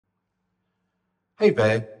Hey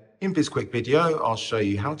there, in this quick video, I'll show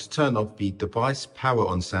you how to turn off the device power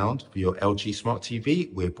on sound for your LG Smart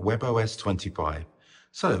TV with WebOS 25.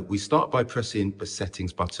 So we start by pressing the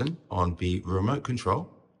settings button on the remote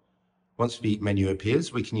control. Once the menu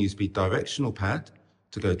appears, we can use the directional pad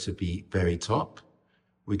to go to the very top.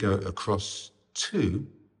 We go across to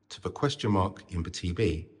the question mark in the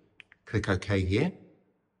TV. Click OK here.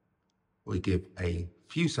 We give a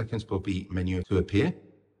few seconds for the menu to appear.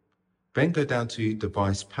 Then go down to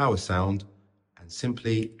device power sound and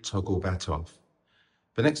simply toggle that off.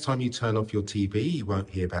 The next time you turn off your TV, you won't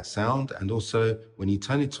hear that sound, and also when you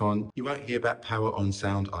turn it on, you won't hear that power on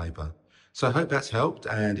sound either. So I hope that's helped,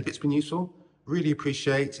 and if it's been useful, really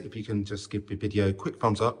appreciate if you can just give the video a quick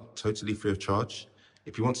thumbs up, totally free of charge.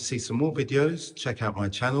 If you want to see some more videos, check out my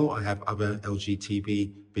channel. I have other LG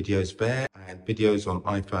TV videos there and videos on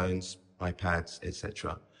iPhones, iPads,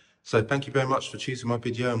 etc. So thank you very much for choosing my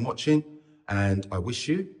video and watching, and I wish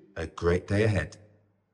you a great day ahead.